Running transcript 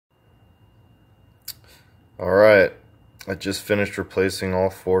Alright, I just finished replacing all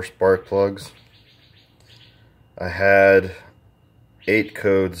 4 spark plugs. I had 8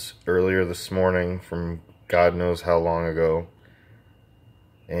 codes earlier this morning from God knows how long ago,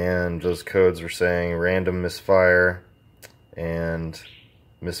 and those codes were saying random misfire and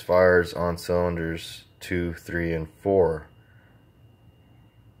misfires on cylinders 2, 3, and 4.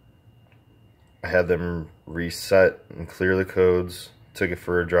 I had them reset and clear the codes, took it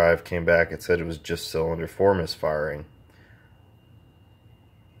for a drive, came back, it said it was just cylinder 4 misfiring.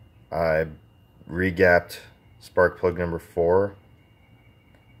 I re-gapped spark plug number 4,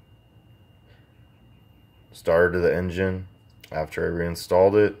 started the engine. After I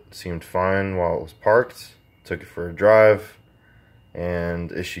reinstalled it, seemed fine while it was parked, took it for a drive,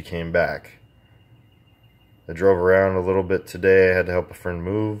 and issue came back. I drove around a little bit today. I had to help a friend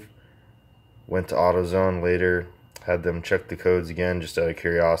move. Went to AutoZone later, had them check the codes again just out of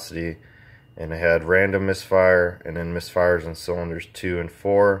curiosity, and I had random misfire and then misfires on cylinders 2 and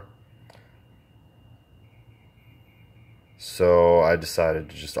 4. So I decided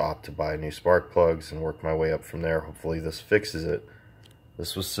to just opt to buy new spark plugs and work my way up from there. Hopefully this fixes it.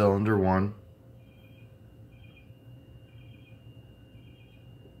 This was cylinder 1.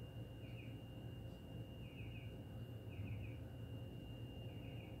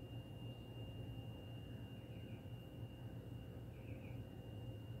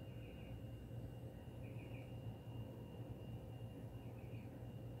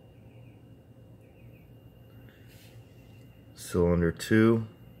 Cylinder 2.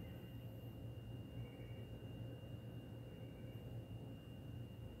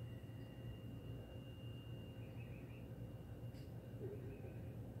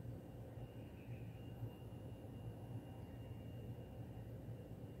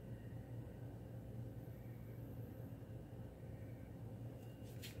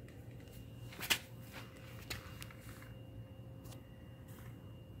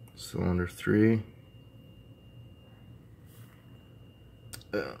 Cylinder 3.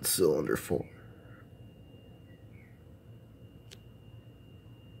 Cylinder 4.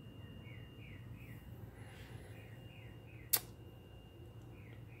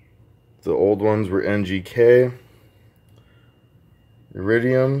 The old ones were NGK,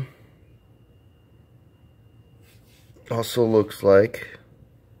 Iridium. Also looks like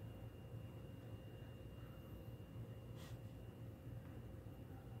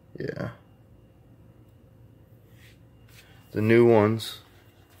the new ones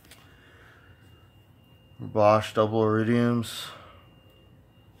Bosch double iridiums.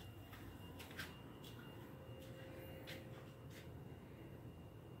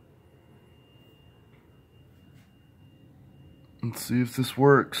 Let's see if this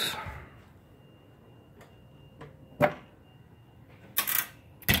works.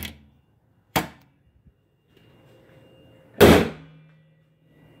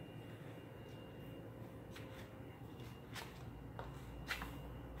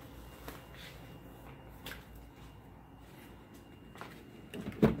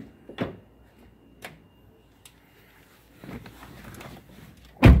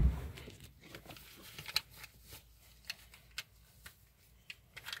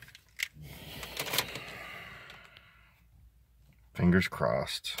 Fingers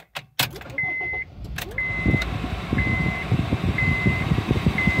crossed.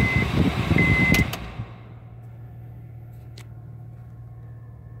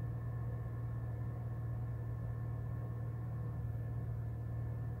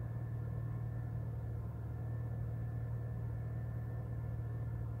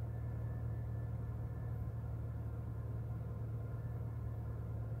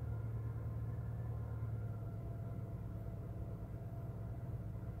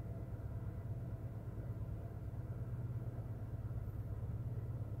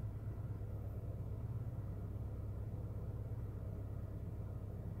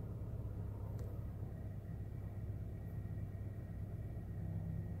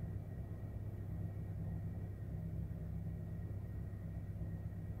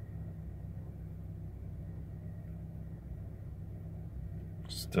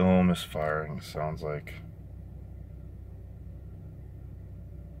 Still misfiring, sounds like.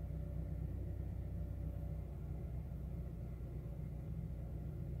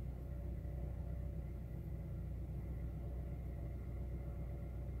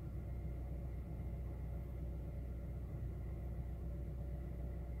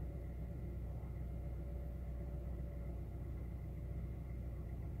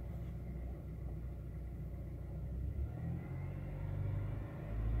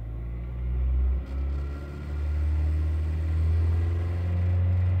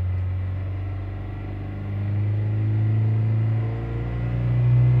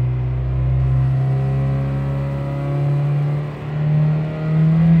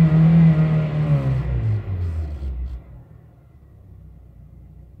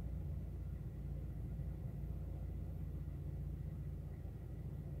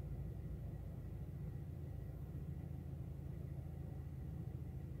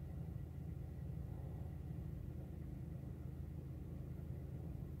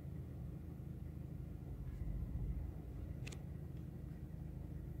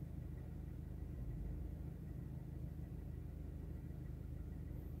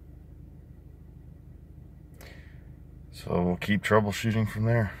 So we'll keep troubleshooting from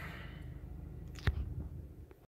there.